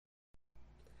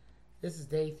This is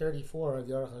day 34 of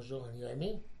Yorach HaShulchan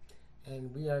Yomi,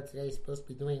 and we are today supposed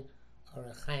to be doing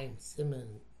Orach Chaim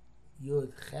Siman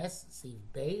Yud Ches Siv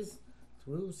Beis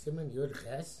through Siman Yud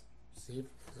Ches Siv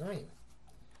Zayin.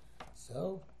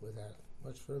 So, without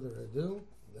much further ado,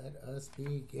 let us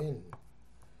begin.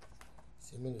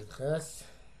 Siman Yud Ches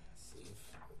Siv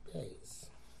Beis.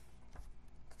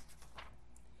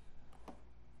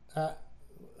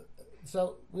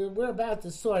 So we're about to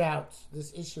sort out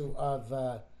this issue of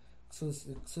Ksus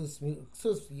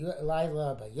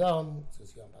Laila Bayom,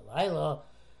 Ksus Yom Balayla,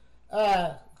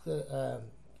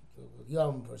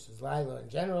 Yom versus Laila in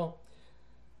general.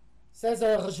 Says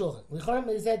Orach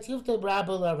HaShulchan, he said Tivta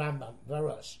Rabba Rambam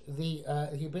Varosh.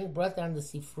 He brought down the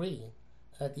Sifri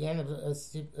at the end of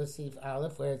Sif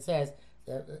Aleph, where it says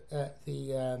that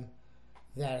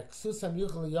that Ksusam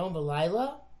Yuchel Yom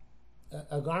Balayla,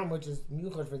 a garment which is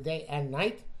Yuchel for day and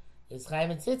night, is Chaim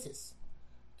and Tzitzis.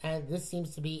 And this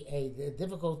seems to be a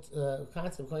difficult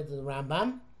concept according to the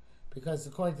Rambam, because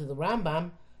according to the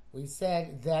Rambam, we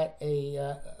said that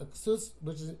a ksus,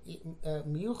 which is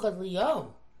miyuchad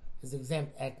liyom, is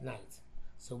exempt at night.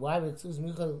 So why would ksus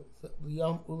miyuchad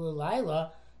liyom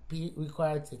ulalayla be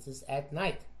required tzitzis at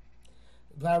night?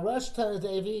 Varosh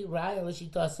Tanadevi Raya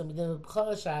Lishitasam Midin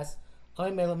B'Cholashas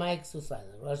Oimer L'May Ksus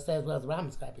Layla. Rosh says, well, the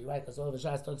Rambam's got to be right, because all of the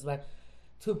Shas talks about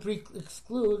to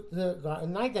exclude the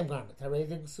nighttime garment. So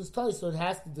it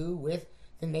has to do with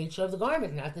the nature of the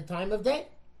garment, not the time of day.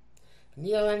 Says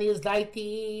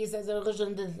the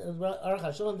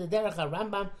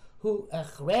Rambam, who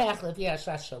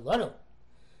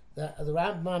the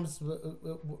Rambam's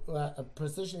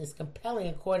position is compelling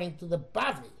according to the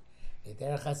Bavli. The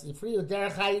Sifri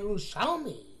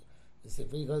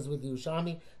goes with the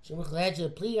Yerushalmi,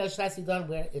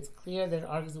 where it's clear that it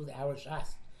argues with our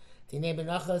Shas. Tinei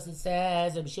Benachos, it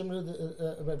says, Rabbi Shimru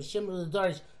the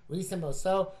Dorish, Urisa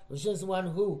Moso. Rabbi Shimru is the one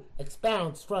who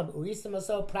expounds from Urisa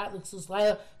Moso, Prat L'Ksus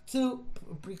Laila, to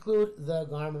preclude the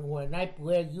garment worn at night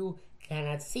where you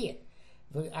cannot see it.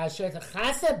 Asher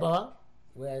Techaseba,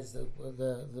 whereas the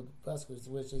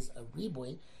which is a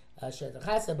ribui, Asher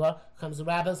Techaseba, comes the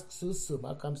Rabbis Ksus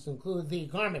Suma, comes to include the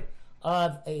garment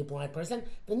of a blind person,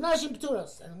 the Nashim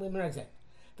Pturos, and women are exempt.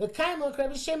 The Kaim like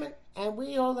Rabbi Shimon, and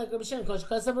we all like Rabbi Shimon,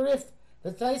 because of a rift,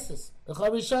 the Thesis, the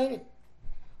Chol Rishonim.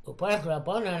 Uparach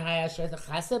Rabbanan Hayasher the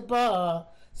Chasaba.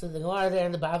 So the Gemara there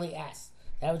in the Bavli asks,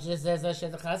 that which just says Asher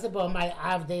the Chasaba, my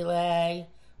Avdelei.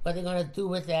 What are they going to do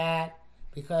with that?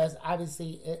 Because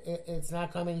obviously it's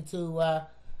not coming to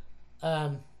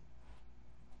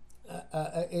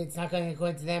it's not going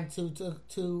according to them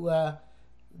to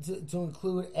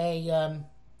include a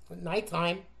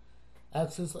nighttime. You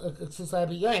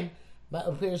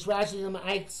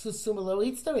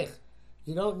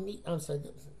don't need. I'm sorry.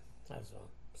 I was wrong.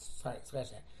 Sorry,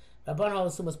 scratch that. Rabban al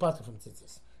sumas pasuk from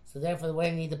tzitzis. So therefore, the way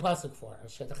you need the pasuk for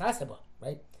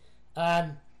right?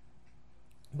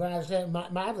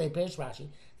 Ma'avle perish Rashi.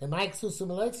 The ma'ik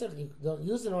susuma loitzach you don't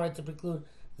use in order to preclude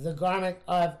the garment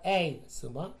of a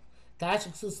suma.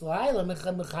 Tashik sus la'ayla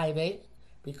mechayve,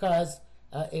 because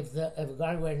if a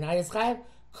garment where night is chayv,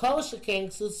 kol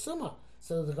shekeng sus suma.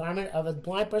 So the garment of a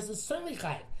blind person is certainly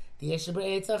chayv. The yeshiva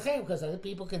eitzachem, because other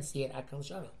people can see it. Akal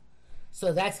shana.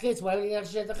 So that's the case. Why would you have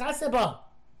shet chaseba?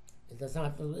 It does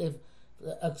not. If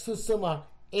a ksus suma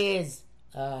is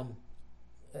chayv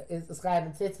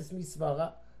and tzitzis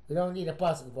misvara, we don't need a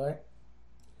pasuk for it.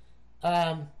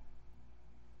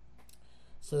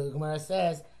 So the Gemara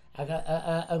says, it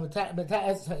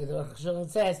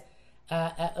says,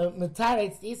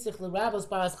 "Metaretz isich l'rabos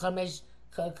paras chamesh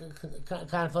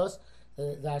kanfos."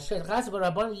 The Asher Chasaba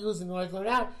Rabban used in order to learn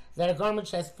out that a garment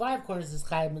which has 5 corners is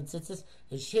Chayim and Tzitzis.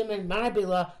 The Shimon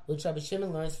Marbila, which Rabbi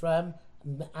Shimon learns from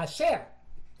Asher,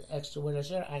 the extra word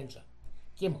Asher, Ainja.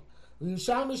 Gimel.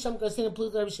 Yerushalmi Sham Garsin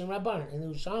Plut Rabbi Shimon Rabban. In the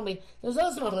Yerushalmi, there's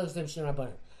also Machlokes Rabbi Shimon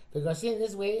Rabban. The Garsin,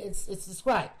 this way, it's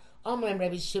described. Amram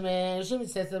Rabbi Shimon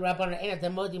says to the Rabban, "Ain't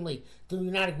modimly. Do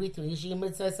you not agree to Yishim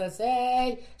mitzvah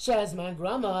say Shazman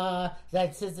Grama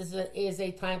that says this is a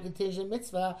time contingent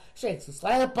mitzvah? Sheiks who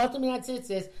slide up patum at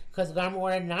tzitzis because the garment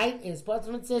worn at night is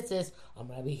patum at tzitzis.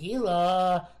 Rabbi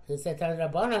Hila who said to the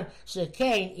Rabban,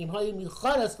 Shekain im hoyim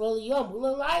milchadas lo liyom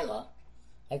ulalayla,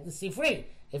 like the Sifri.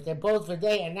 If they're both for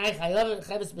day and night, chayav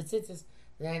b'tzitzis,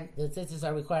 then the tzitzis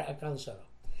are required akal shara."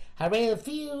 Hare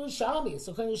few Shalmi,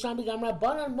 so can Shalmi Gamra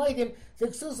Banan Moidim the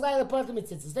Ksus Laila Patum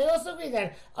Tzitzis. They also agree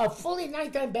that a fully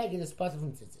nighttime begging is part of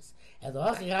Tzitzis. And the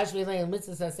Hachi Hashvi Lail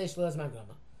Mitzvah say Shloas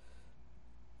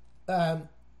Magrama.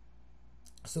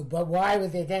 So, but why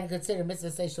would they then consider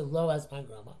Mitzvah say Shloas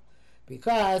Magrama?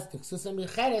 Because the Ksus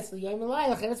Micheres Liyom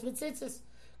Laila Cheres B'Tzitzis.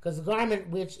 Because the garment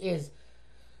which is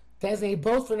designate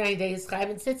both for 9 days,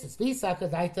 Chayav and Tzitzis.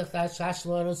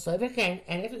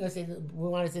 And if you're going to say, we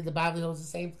want to say the Bavli holds the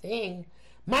same thing,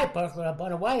 my Baruch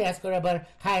Rabbana, why ask Rabbana,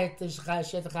 Hayat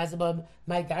Shet Chazaba,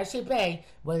 my Darshe Bay,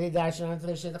 when they darshan on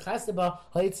the Shet Chazaba,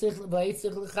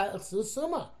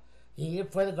 Suma. You need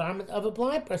it for the garment of a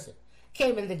blind person.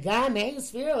 Came in the Game,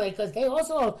 spherically, because they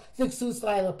also hold the Ksus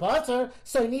Laila Potter,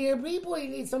 so you need a reboy, you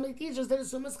need somebody to teach us that the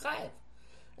Suma is Chayav.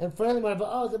 And furthermore,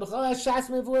 the Bechol Shas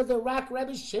Mevur, the Rock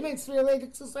Rebbe Shimon spherically, the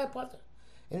Ksus Laila Potter.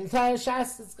 In the entire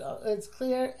Shas, it's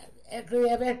clear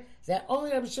that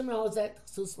only Rebbe Shimon holds that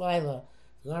Ksus Laila.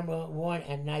 The garment worn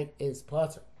at night is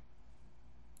potter.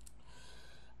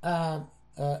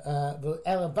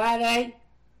 Elabare,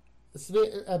 the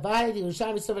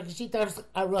Yerushalmi Sofer Kashita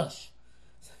Arosh.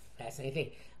 Fascinating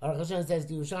thing. Aruch Hashem says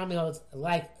the Yerushalmi holds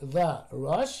like the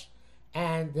Rosh,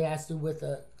 and it has to do with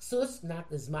the Ksus, not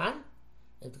the Zman.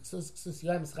 If the Ksus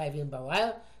Yom is Chayiv Yim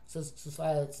Balayla, Ksus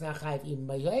Laila it's not Chayiv Yim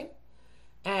Bayom.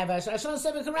 And Vashashon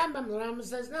Sofer Rambam, the Rambam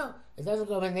says no, it doesn't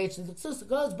go by nature of the Ksus, it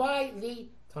goes by the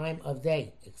time of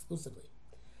day exclusively.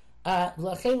 So I have to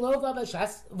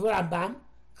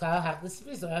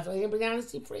bring down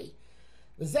the free.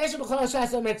 I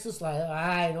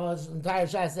know the entire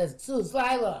Shas says Ksus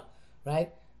Laila,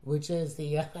 right? Which is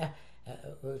the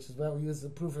which is what we use the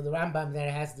proof of the Rambam that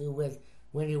it has to do with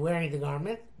when you're wearing the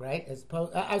garment, right? As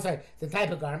opposed, I'm sorry, the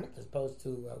type of garment as opposed to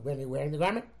when you're wearing the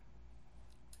garment.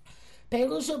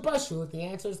 Pelusha Bashut, the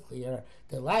answer is clear.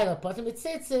 The Laila Patim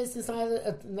Tzitzis, since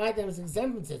night time is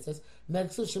exempt from Tzitzis,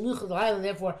 Meksus Shemuchad Laila,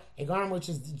 therefore a garment which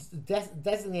is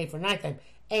designated for nighttime.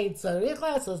 Ain't Tzarich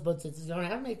Lasos, but Tzitzis, you don't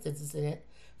have to make Tzitzis in it.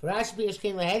 For Rashi Pirish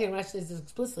came Lahedi, and Rashi says this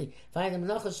explicitly. Find the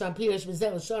Menachas Sham Pirish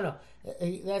Mizel Shono.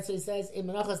 That's what he says in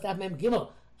Menachas Daf Mem Gimel.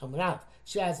 Amrav.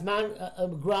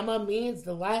 Shazman Grama means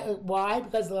the Laila. Why?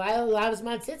 Because the Laila allows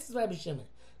man Tzitzis Rabbi Shimon.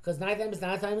 Because nighttime is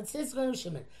not a time it's Tzitz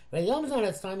Shimon. Yom Zon,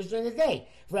 its time is during the day.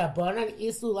 Rabbanan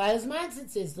Islu Laila's mind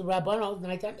Tzitzis. The Rabbanan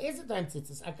nighttime is a time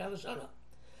Tzitzis. Akal Shana.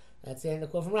 That's the end of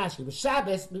the quote from Rashi. But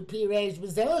Shabbos Pi Reish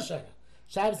B'Zel Shana.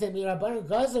 Shabbos said Mi Rabbanan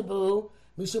Gazabu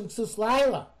Mishum Ksus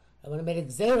Laila. I want to make a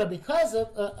Gzera because of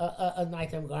a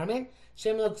nighttime garment.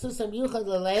 Shem Lo Ksusam Yuchad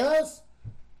L'Leilos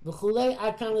V'Chulei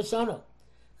Akal Shana.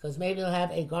 Because maybe they'll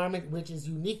have a garment which is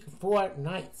unique for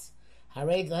nights.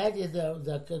 Harei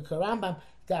the Karambam.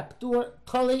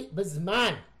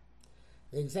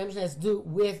 The exemption has to do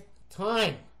with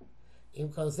time.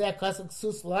 Because talking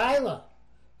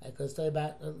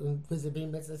about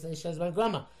visiting mitzvah Shezban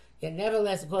Grama. Yet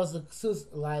nevertheless, it calls the Ksus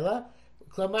Laila.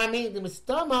 Klomar meaning the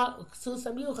Mistoma Ksus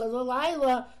Amyucha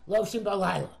Laila Lovshim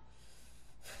Balayla.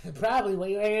 Probably what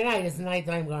you're wearing tonight is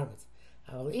nighttime garments.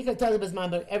 You can tell the Bisman,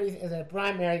 but everything is a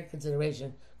primary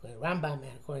consideration. According to Rambam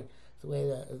and according the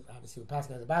way obviously we're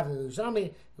passing out the Bavli, the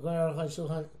Yerushalmi, the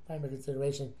Shulchan, primary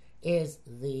consideration is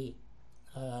the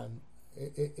time.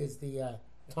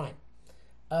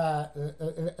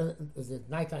 Is it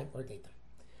nighttime or daytime?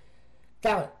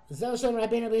 Dalit. Zel Shem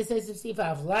Rabbeinu Beises of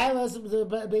Sifav. Laila's the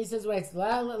Beises writes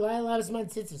Laila's man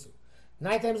Tzitzisu.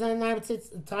 Nighttime is not a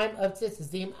time of Tzitzis.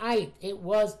 The Im'ayit. It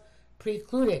was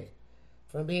precluded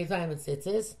from being a time of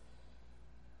Tzitzis.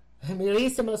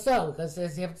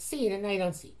 Because you have to see it and now you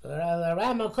don't see.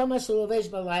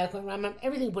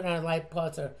 Everything put on a light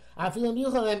potter. Even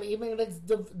if it's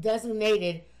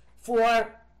designated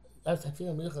for even if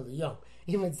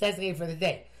it's designated for the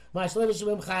day.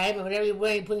 Whatever you're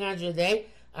wearing, putting on your day,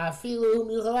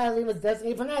 even if it's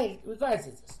designated for night, regards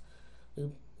it. We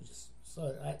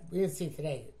didn't see it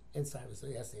today inside, we saw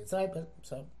it yesterday inside, but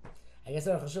so I guess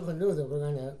our Shulchan knew that we're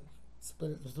going to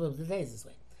split the days this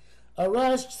way. A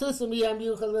rush susum yam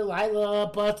yuchal Laila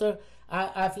Potter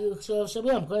afil shov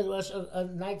shabiyam. Because a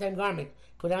nighttime garment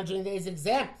put on during the day is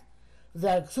exempt.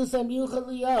 The susum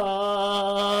yuchal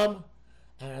yam.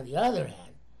 And on the other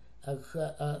hand, a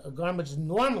garment which is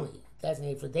normally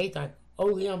designated for daytime,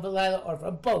 only on Laila or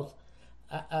for both.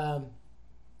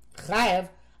 Chayav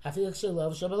afil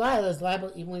shov shabalayla is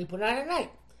liable even when you put it on at night.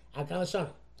 Akal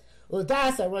shana.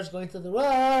 Udas a rush going to the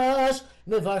rush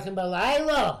mevarchim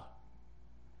balayla.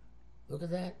 Look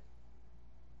at that.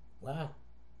 Wow.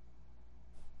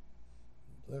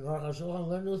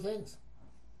 Learn new things.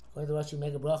 According to Rashi,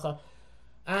 make a bracha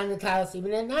on the talis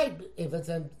even at night, if it's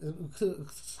a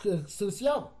ksus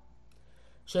yom.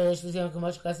 Even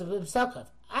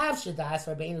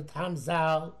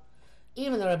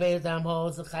the Rabbeinu Tam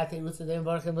holds the Chatei Rutz of the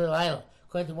Varchim B'Layla.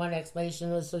 According to one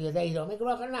explanation, so your day you don't make a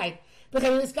bracha at night. But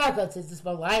when it's got it's this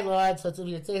B'Layla, so it's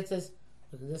tzitzis.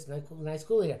 Look at this nice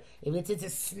cool here. If it's a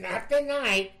snap the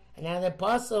night, and now the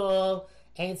puzzle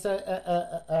ain't so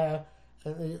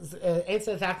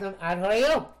talking ad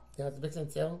harayom. You have to fix it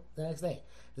until the next day.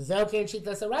 Zel Ken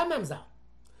Shitas Rambam Zal.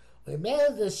 We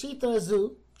made the Shita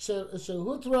Zu,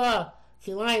 Shehutra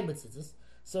Kilayim B'tzitzis.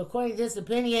 So according to this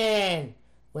opinion,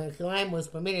 when Kilayim was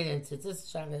permitted in Tzitzis,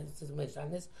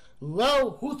 Shanis,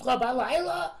 Lo Hutra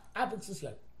Balayla Apexus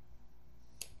Yod.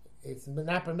 It's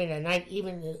not permitted at night,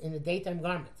 even in the daytime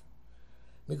garment.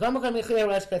 That's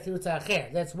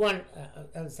one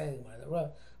understanding why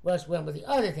the Rush went with the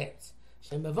other teretz.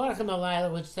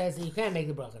 Which says that you can't make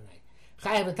the bracha at night.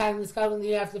 Chayav b'tayim niskaven,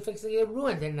 you have to fix it, you're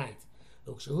ruined at night.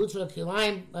 And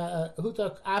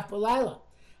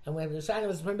when the Shana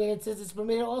was permitted, it's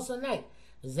permitted also at night.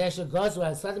 And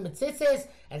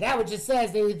that which it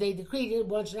says, they decreed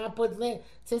one should not put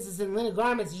tzitzis in linen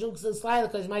garments, because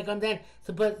it might come then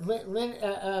to put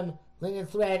linen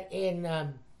thread in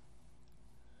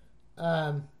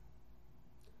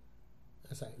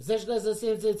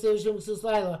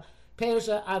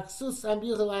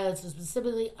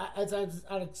specifically on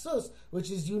Aksus,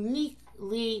 which is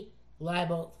uniquely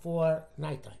liable for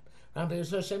nighttime. According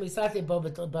to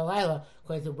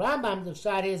Rambam, the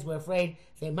shot is we're afraid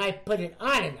they might put it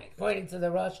on at night. According to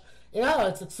the Rush,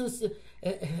 it's Aksus.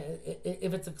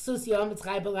 If it's Aksus Yom, it's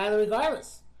Chayv B'Layla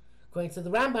regardless. According to the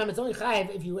Rambam, it's only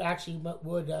Chayv if you actually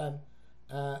would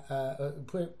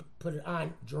put it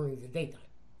on during the daytime.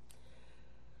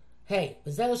 Hey,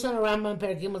 Bezel Rambam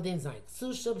Per Gimel Din Zayin.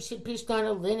 Ksus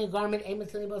Pishtana linen garment aimed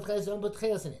at both chayos but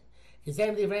chayos in it.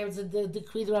 Kizem the Rams the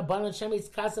decree the Rabbanon Shemitz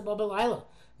Kasa B'Layla.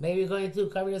 Maybe you're going to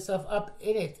cover yourself up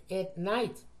in it at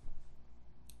night.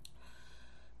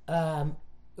 She'enes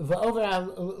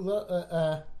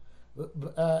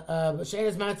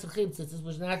man tzachim tzitzis,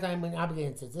 which not time when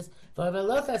obligated tzitzis. For a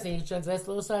lo taseh, he translates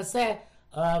lo taseh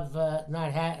of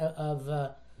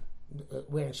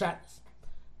wearing shatnez.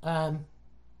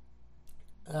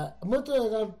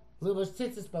 Mutar lubash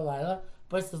tzitzis balayla.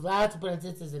 Person is allowed to put on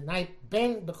tzitzis at night.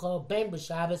 Ben b'chol, ben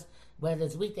b'Shabbos, whether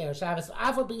it's weekday or Shabbos.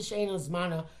 Afal b'sheinu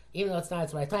zmana, even though it's not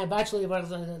its right time. Bachelor,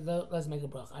 let's make a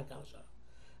bracha.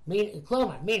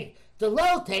 Meaning the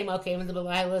low tema came into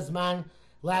balayla zman.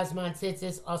 Lazman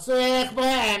tzitzis asur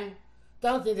b'hem.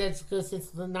 Don't think that's because it's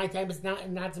the nighttime. It's not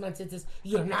zman tzitzis.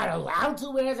 You're not allowed to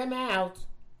wear them out.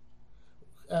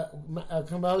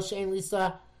 Kamo shein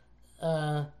lisa.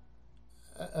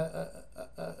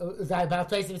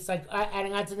 It's like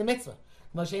adding on to the mitzvah.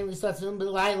 Kamo shein lisa tefillin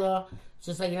b'layla.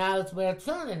 Just like you're not allowed to wear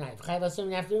tefillin at night. Chayv asur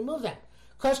you have to remove them.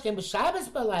 Koshkem b'Shabbos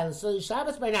b'layla. So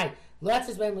Shabbos by night. Lots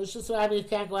of ben l'shus rabim. You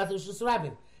can't go out to l'shus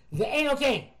rabim. There ain't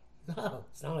okay. No,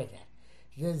 it's not like that.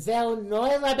 It's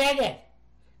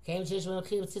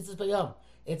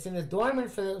an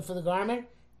adornment for the garment,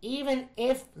 even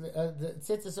if the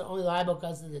tzitzis are only liable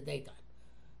because of the daytime.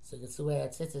 So it's the way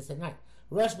that tzitzis at night.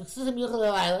 Rush b'ksusim yuchal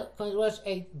alayla. Going to rush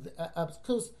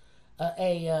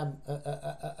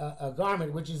a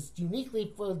garment which is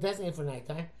uniquely designated for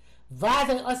nighttime.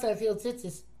 V'adei osar fil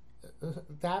tzitzis.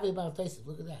 Davi bal tzitzis.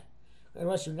 Look at that.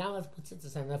 Rush, you're not allowed to put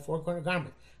tzitzis on that four-corner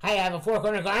garment. How you have a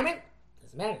four-corner garment?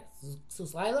 Doesn't matter.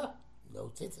 Sus Laila,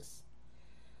 no tzitzis.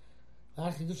 A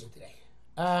lot of kedusha today.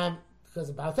 Because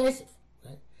of Baal Tesif,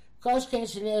 right? Kosh ken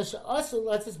shenei also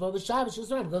lotzis bo b'Shabbos. Shus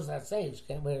Rambam goes without saying you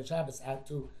can't wear Shabbos out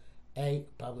to a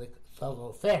public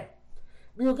thoroughfare.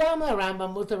 Miyugama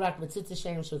Rambam mutarak b'tzitzis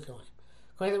shenim shel kilayim.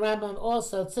 According to Rambam,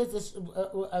 also tzitzis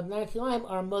of non-kilayim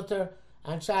are mutar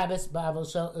on Shabbos b'avol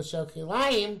shel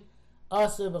kilayim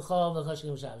also b'chol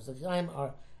v'choshkim Shabbos. The kilayim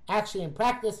are actually in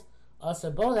practice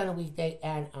also both on a weekday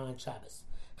and on Shabbos.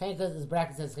 Because this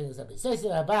bracket says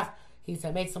he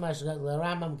said make so much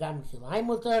Rambam gam kilayim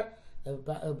mutar.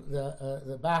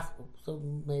 The Bach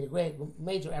made a great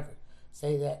major effort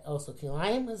say that also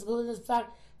kilayim is good in this talk.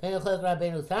 He doesn't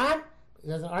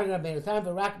argue Rabbeinu Tam,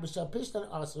 but rak b'shel pishtan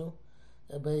also.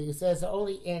 But he says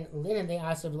only in linen they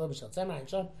ask of lo b'shel tzemar and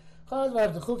shom. Chol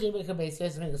dvar v'chukim b'kabei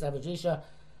says because Abadrisha.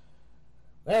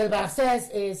 What the Bach says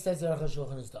the Aruch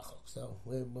HaShulchan is dachok. So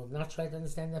we will not try to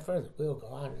understand that further. We will go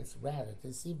on. It's rather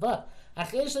to see. But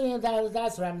Achishli and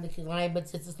Dalas Ram the Kilayim,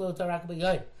 but it's slow to Rak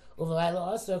B'Yoy. Uvalayla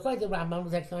also according to Rambam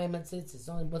with that Kilayim, but it's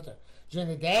only mutter. During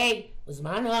the day was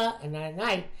mana, and at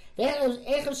night then it was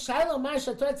Echel Shiloh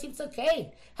Marsha Torah Tzipza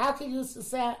Kain. How can you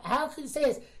say? How can you say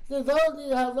this? For this,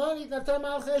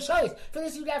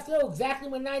 you'd have to know exactly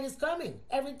when night is coming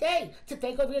every day to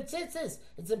take over your tzitzis.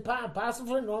 It's impossible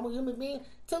for a normal human being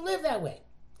to live that way.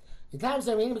 The times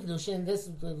that we're in Kedushin, this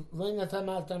learning the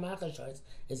Tamach shorts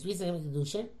is recently in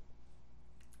Kedushin.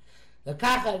 The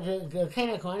Kacha, the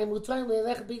Kena Kohanim, Mutvarim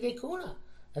Leilech Bigdei Kuna.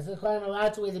 As the Kohanim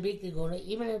allowed to wear the Bigdei Kuna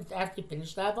even if after you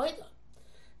finish the Avodah,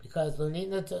 because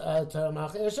learning the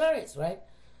Tamach shorts, right?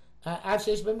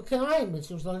 Actually, it's been kilayim, which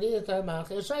was only the Torah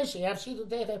Malchei Shloisha. You have Shidu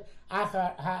Techem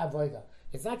Achar HaAvodah.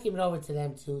 It's not given over to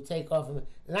them to take off,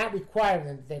 not requiring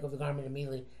them to take off the garment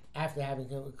immediately after having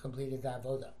completed the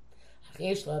avodah.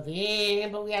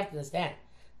 But we have to understand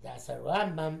that's a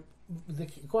Rambam.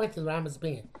 According to the Rambam's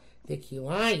opinion, the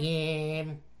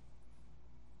kilayim.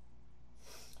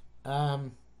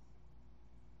 Where's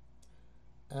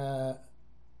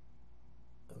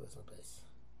my place?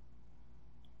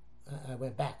 I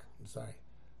went back. I'm sorry.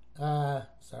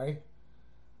 Sorry.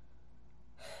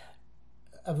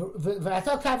 I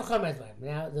thought Kavachomer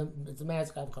now it's a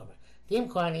man's Kavachomer. The Im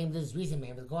Kohanim, this is reason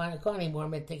man, but the Kohanim more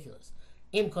meticulous.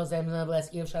 Im Kozem nevertheless,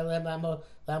 If Shalem Lamod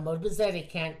Bezed, it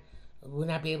can't, will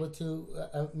not be able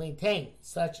to maintain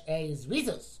such a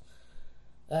zrizos.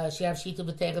 She have Shita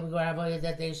B'Teicha B'Gvar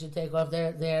that they should take off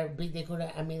their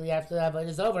B'Dikuna immediately after the Avodah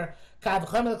is over.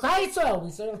 Kavachomer Klal Yisrael,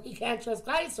 we certainly can't trust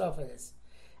Klal Yisrael for this.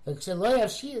 Lo have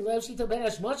Shita Ben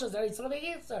Hashmoshos, that he's Savik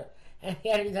Yisrael. And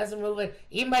yet he doesn't move it.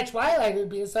 Even by twilight, it would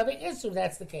be a Savik Yisrael if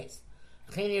that's the case.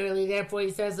 Therefore,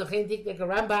 he says,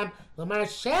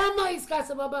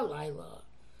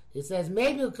 he says,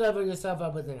 maybe you'll cover yourself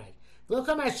up with the night. Look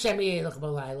how much He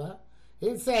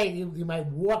didn't say you might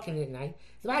walk in at night.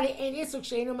 There's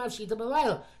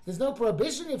no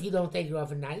prohibition if you don't take it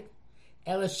off at night.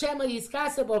 But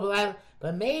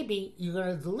maybe you're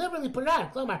going to deliberately put it on.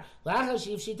 After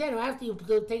you take it off, you're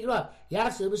going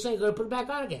to put it back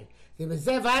on again.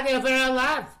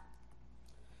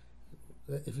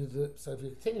 If you're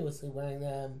continuously wearing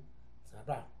them, it's not a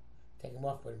problem. Take them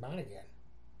off, put them on again.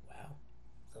 Wow,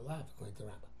 it's a lot according to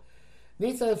Rambam.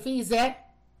 Nitza Fizet,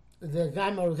 the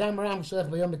Gamaram Shalach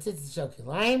Bayom B'Tzitzis Shel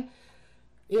Kilayim.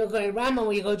 You're going to Rambam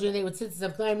when you go during the day with Tzitzis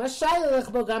of Kilayim. Mashayla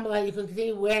Lechbo Gamalai, you can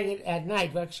continue wearing it at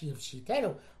night. But actually, if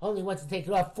Shitenu only wants to take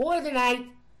it off for the night,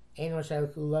 ain't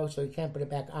Mashayla Kulo, so you can't put it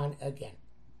back on again.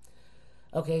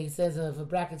 Okay, he says for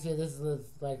brackets here, this is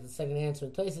like the second answer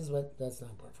in places, but that's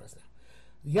not important for us now.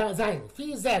 Zayin,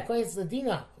 Fizeh, according to the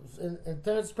Dina, in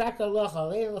terms of practical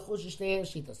law, you have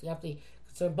to be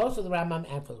concerned both for the Rambam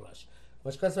and for the Rosh.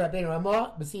 Which comes to Rabbeinu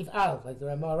Ramah, B'Sif Aleph, like the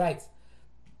Ramah writes.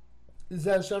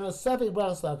 Zel shono sofik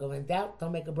brachos lagov. In doubt,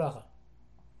 don't make a bracha.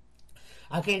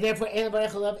 Okay, therefore, ein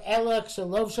barach alav elok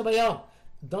shalov shabayom.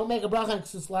 Don't make a bracha in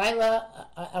ksus laila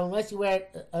unless you wear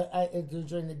it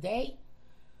during the day.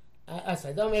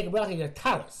 Sorry, don't make a bracha in your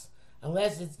talis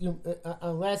unless it's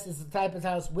the type of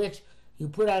talis which you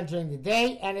put on during the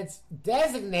day and it's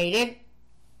designated.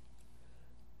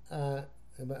 Sorry,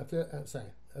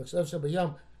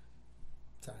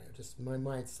 just my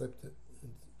mind slipped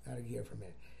out of gear for a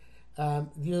minute.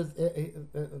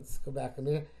 Let's go back a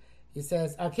minute. He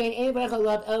says, the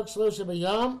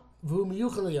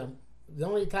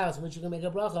only talis in which you can make a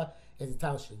bracha is the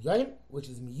talis shel yom, which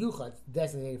is miyuchad,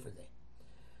 designated for day.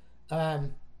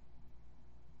 And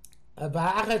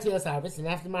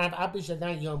after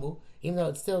Marav Yomu, even though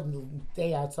it's still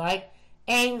day outside,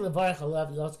 and Levarach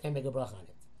Alav, you also can make a bracha on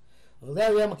it.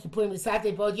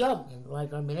 And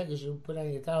like our minute, you should put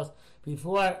on your towels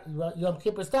before Yom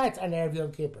Kippur starts on Erev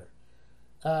Yom Kippur.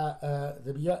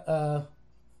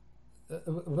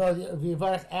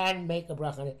 Levarach and make a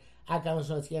bracha on it. Akam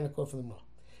Shon Tzien quote from the Gemara.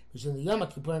 Which in the Yom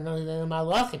Kippur, not only the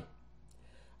Malachim.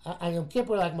 On Yom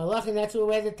Kippur, like Malachim, that's who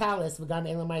wear the talis. V'gam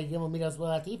Elamai Gimel Midos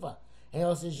V'Latifa. And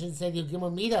also, you should say the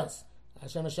Gimel Midos.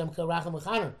 Hashem Karachim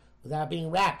Mechanim, without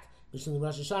being wrapped. Which in the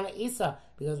Rosh Hashanah Isa,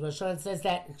 because Rosh Hashanah says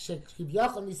that so to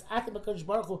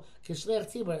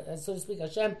speak,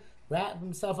 Hashem wrapped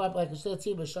himself up like a Shlir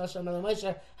Tzibur, Shosham El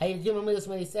Moshe, Hayagim Midos,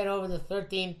 when he said over the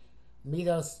 13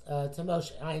 Midos to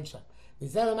Moshe, Ayin Sham. The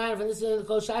Zel Amar from this in the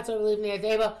Kol Shatzor believing the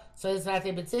Adeva, so it's not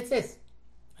a B'tzitzis.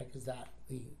 Like is that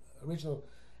the original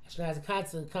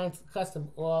Ashkenazi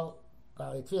custom, all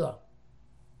Bali Tefillah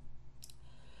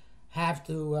have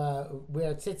to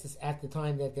wear tzitzis at the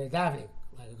time that they're davening,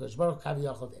 like Kosh Baruch Kavi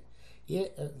Yochel did.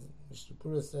 Mr.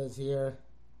 Pura says here,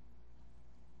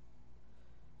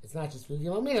 it's not just for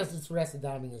Gimel Midos, it's for rest of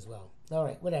davening as well. All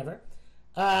right, whatever.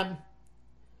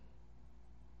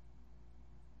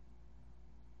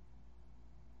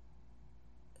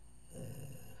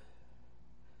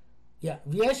 Yeah,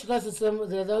 V'yesh Chosam,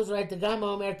 there are those who write the Gama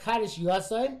Omer Kaddish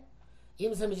Yosayim.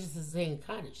 Even somebody just saying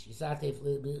Kaddish.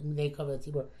 They cover the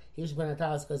Tibur. Here's when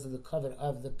talis because of the cover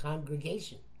of the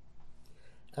congregation.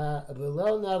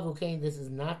 Below Nagu Kain, this is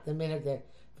not the minute that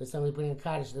for somebody putting a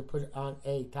Kaddish to put on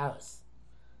a talis.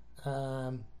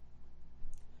 The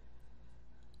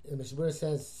Mishabur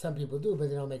says some people do, but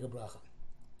they don't make a bracha.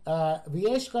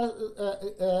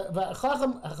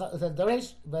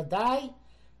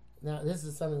 Now, this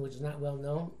is something which is not well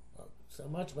known so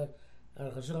much, but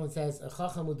Chashon says,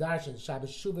 Chacham Udarshan,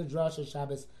 Shabbos Shuvah Drasha,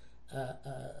 Shabbos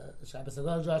Shabbos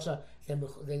Agol Joshua,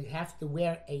 they have to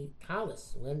wear a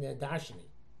talus when they're darshaning.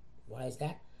 Why is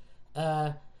that?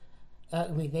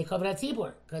 They cover a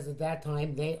tzibur because at that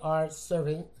time they are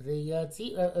serving the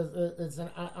it's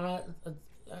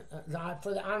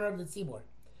for the honor of the tzibur.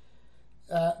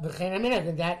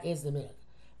 And that is the minhag.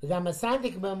 They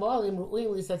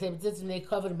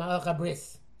covered malach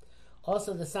habris.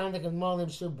 Also, the sandik and molim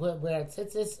should wear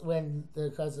tzitzis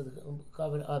because of the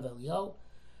cover of Eliyahu.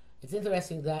 It's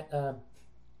interesting that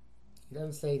he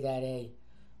doesn't say that a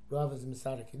Rav is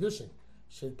Masada Kedushin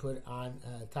should put on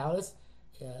talus.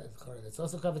 It's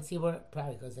also covered tzibur,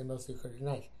 probably because they mostly occur at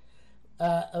night.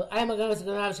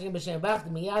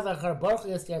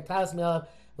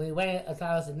 When you're wearing a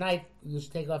talus at night, you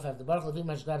should take off after baruch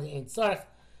lefi.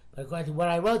 But according to what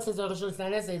I wrote, says it's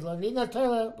not necessary. Lo nidna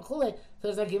toila b'chulei. So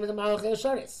it's not given the malach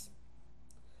yesharis.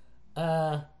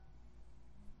 The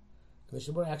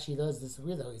Shabur actually does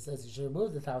disagree though. He says you should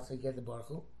remove the talus to get the baruch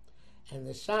hu, and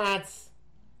the shots,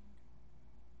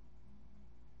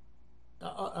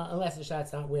 unless the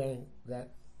shot's not wearing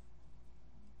that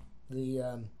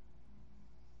the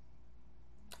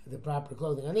proper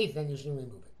clothing underneath, then you shouldn't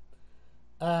remove it.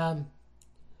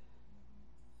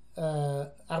 This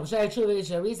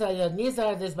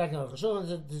back in Shul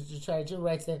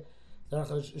writes that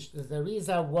the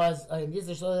Riza was in this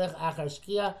Sholech Achar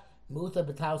Shkia Muta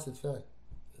B'Taus Tefillin.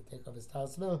 He take off his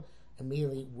Taus Tefillin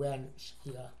immediately when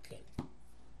Shkia came.